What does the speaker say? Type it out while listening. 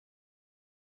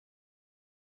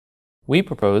We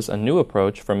propose a new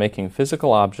approach for making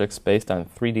physical objects based on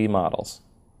 3D models.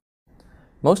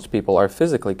 Most people are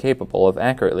physically capable of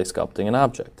accurately sculpting an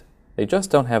object. They just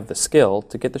don't have the skill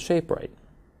to get the shape right.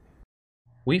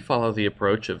 We follow the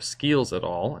approach of Sculpting et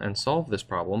al. And solve this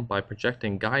problem by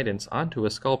projecting guidance onto a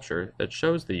sculpture that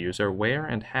shows the user where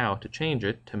and how to change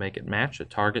it to make it match a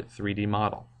target 3D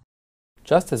model.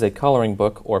 Just as a coloring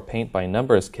book or paint by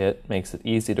numbers kit makes it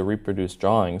easy to reproduce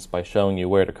drawings by showing you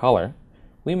where to color,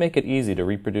 we make it easy to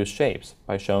reproduce shapes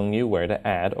by showing you where to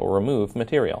add or remove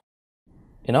material.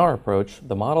 In our approach,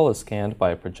 the model is scanned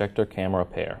by a projector camera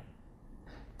pair.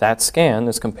 That scan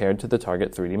is compared to the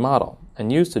target 3D model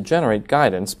and used to generate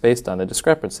guidance based on the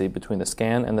discrepancy between the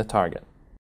scan and the target.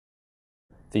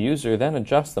 The user then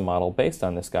adjusts the model based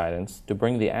on this guidance to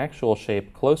bring the actual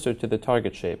shape closer to the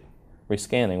target shape,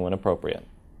 rescanning when appropriate.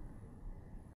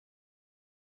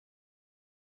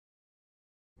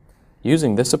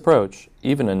 Using this approach,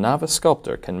 even a novice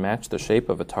sculptor can match the shape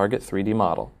of a target 3D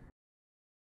model.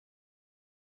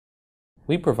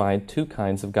 We provide two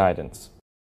kinds of guidance.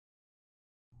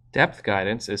 Depth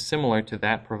guidance is similar to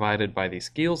that provided by the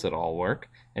Sculpting et al. Work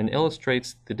and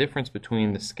illustrates the difference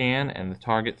between the scan and the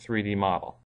target 3D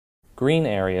model. Green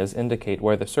areas indicate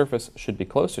where the surface should be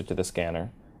closer to the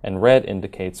scanner, and red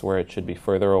indicates where it should be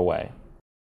further away.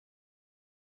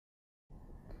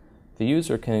 The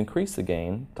user can increase the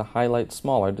gain to highlight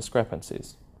smaller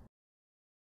discrepancies.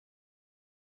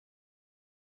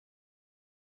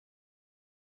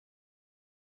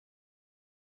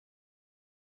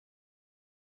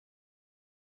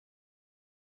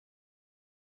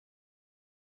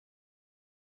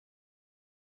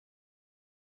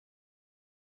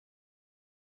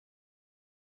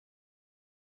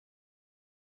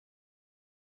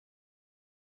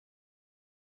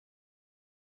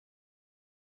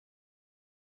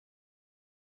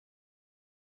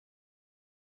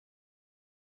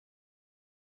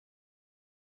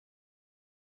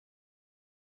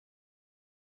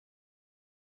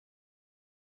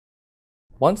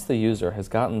 Once the user has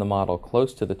gotten the model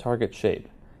close to the target shape,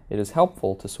 it is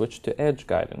helpful to switch to edge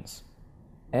guidance.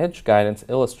 Edge guidance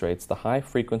illustrates the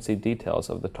high-frequency details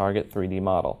of the target 3D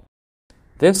model.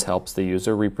 This helps the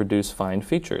user reproduce fine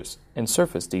features and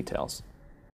surface details.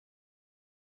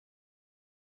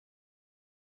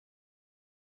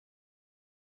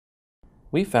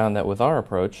 We found that with our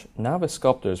approach, novice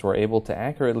sculptors were able to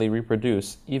accurately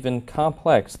reproduce even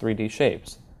complex 3D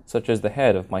shapes, such as the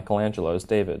head of Michelangelo's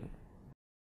David.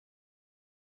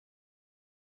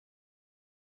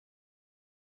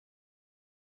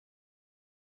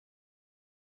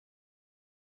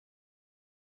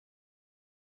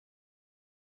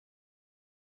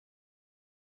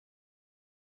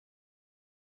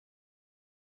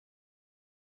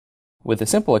 With a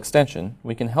simple extension,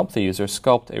 we can help the user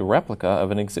sculpt a replica of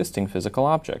an existing physical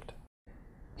object.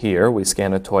 Here, we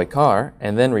scan a toy car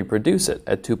and then reproduce it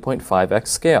at 2.5x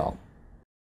scale.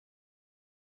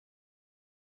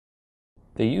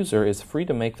 The user is free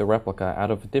to make the replica out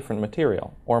of a different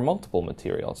material or multiple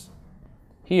materials.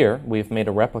 Here, we've made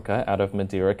a replica out of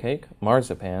Madeira cake,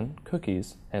 marzipan,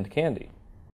 cookies, and candy.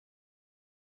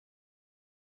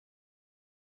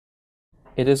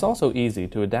 It is also easy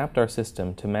to adapt our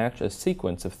system to match a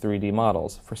sequence of 3D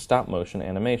models for stop-motion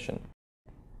animation.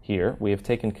 Here, we have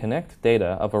taken Kinect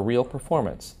data of a real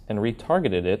performance and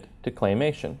retargeted it to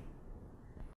claymation.